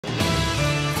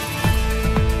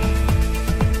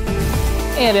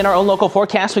And in our own local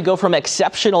forecast, we go from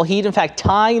exceptional heat, in fact,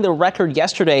 tying the record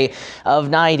yesterday of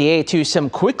 98 to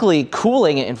some quickly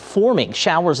cooling and forming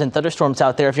showers and thunderstorms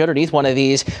out there. If you're underneath one of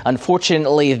these,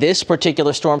 unfortunately, this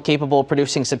particular storm capable of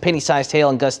producing some penny-sized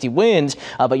hail and gusty winds,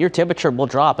 but your temperature will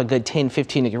drop a good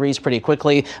 10-15 degrees pretty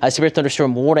quickly. A severe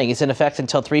thunderstorm warning is in effect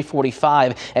until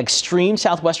 3:45. Extreme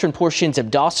southwestern portions of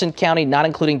Dawson County, not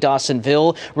including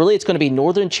Dawsonville. Really, it's going to be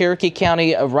northern Cherokee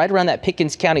County, right around that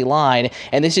Pickens County line,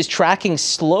 and this is tracking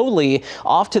slowly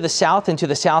off to the south and to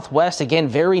the southwest. Again,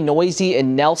 very noisy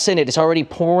in Nelson. It is already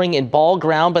pouring in Ball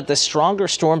Ground, but the stronger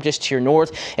storm just to your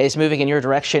north is moving in your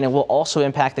direction and will also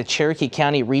impact the Cherokee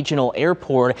County Regional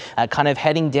Airport, kind of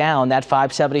heading down that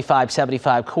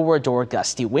 575-75 corridor.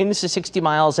 Gusty winds to 60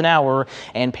 miles an hour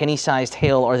and penny-sized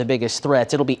hail are the biggest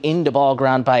threats. It'll be into Ball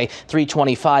Ground by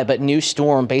 3:25, but new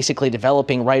storm basically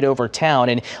developing right over town,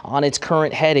 and on its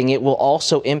current heading, it will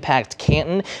also impact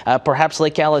Canton, perhaps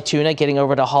Lake Allatoona, getting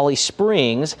over to Holly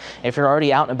Springs. If you're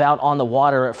already out and about on the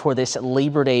water for this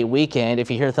Labor Day weekend,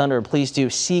 if you hear thunder, please do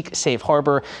seek safe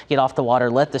harbor, get off the water,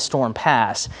 let the storm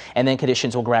pass, and then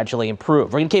conditions will gradually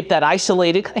improve. We're going to keep that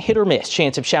isolated, kind of hit or miss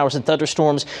chance of showers and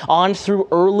thunderstorms on through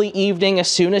early evening. As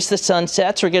soon as the sun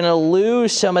sets, we're going to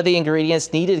lose some of the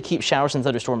ingredients needed to keep showers and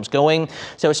thunderstorms going.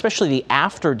 So especially the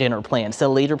after dinner plans, the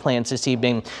later plans this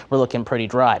evening, we're looking pretty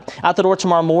dry. Out the door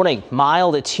tomorrow morning,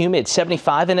 mild, it's humid,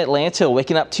 75 in Atlanta,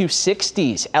 waking up to 60s.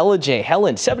 Ellijay,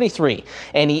 Helen, 73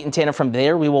 and Eatonton. And from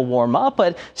there, we will warm up,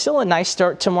 but still a nice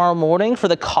start tomorrow morning. For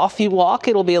the coffee walk,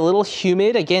 it'll be a little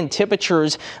humid. Again,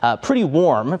 temperatures pretty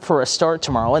warm for a start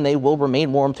tomorrow, and they will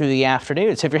remain warm through the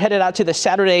afternoon. So if you're headed out to the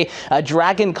Saturday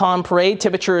Dragon Con Parade,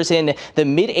 temperatures in the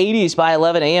mid-80s by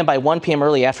 11 a.m. By 1 p.m.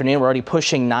 early afternoon, we're already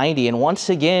pushing 90. And once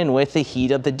again, with the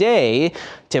heat of the day,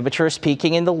 temperatures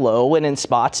peaking in the low and in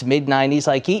spots mid-90s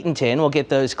like Eatonton. We'll get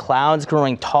those clouds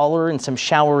growing taller and some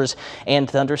showers and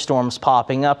thunderstorms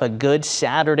popping up. A good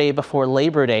Saturday before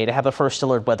Labor Day to have a First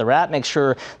Alert Weather app. Make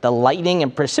sure the lightning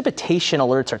and precipitation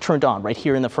alerts are turned on right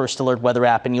here in the First Alert Weather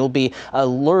app, and you'll be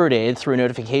alerted through a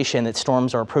notification that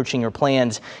storms are approaching your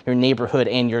plans, your neighborhood,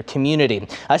 and your community.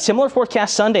 A similar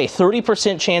forecast Sunday,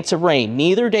 30% chance of rain.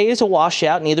 Neither day is a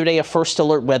washout, neither day a First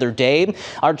Alert Weather day.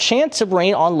 Our chance of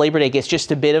rain on Labor Day gets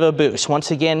just a bit of a boost.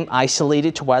 Once again,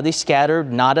 isolated to widely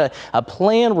scattered, not a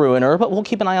plan ruiner, but we'll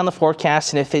keep an eye on the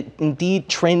forecast, and if it indeed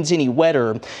trends any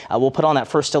wetter, we'll put on that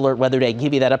First Alert Weather Day,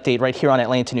 give you that update right here on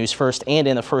Atlanta News First and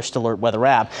in the First Alert Weather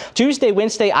app. Tuesday,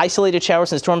 Wednesday, isolated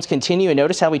showers and storms continue, and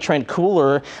notice how we trend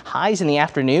cooler. Highs in the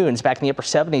afternoons back in the upper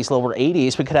 70s, lower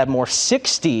 80s. We could have more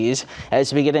 60s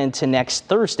as we get into next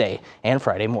Thursday and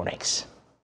Friday mornings.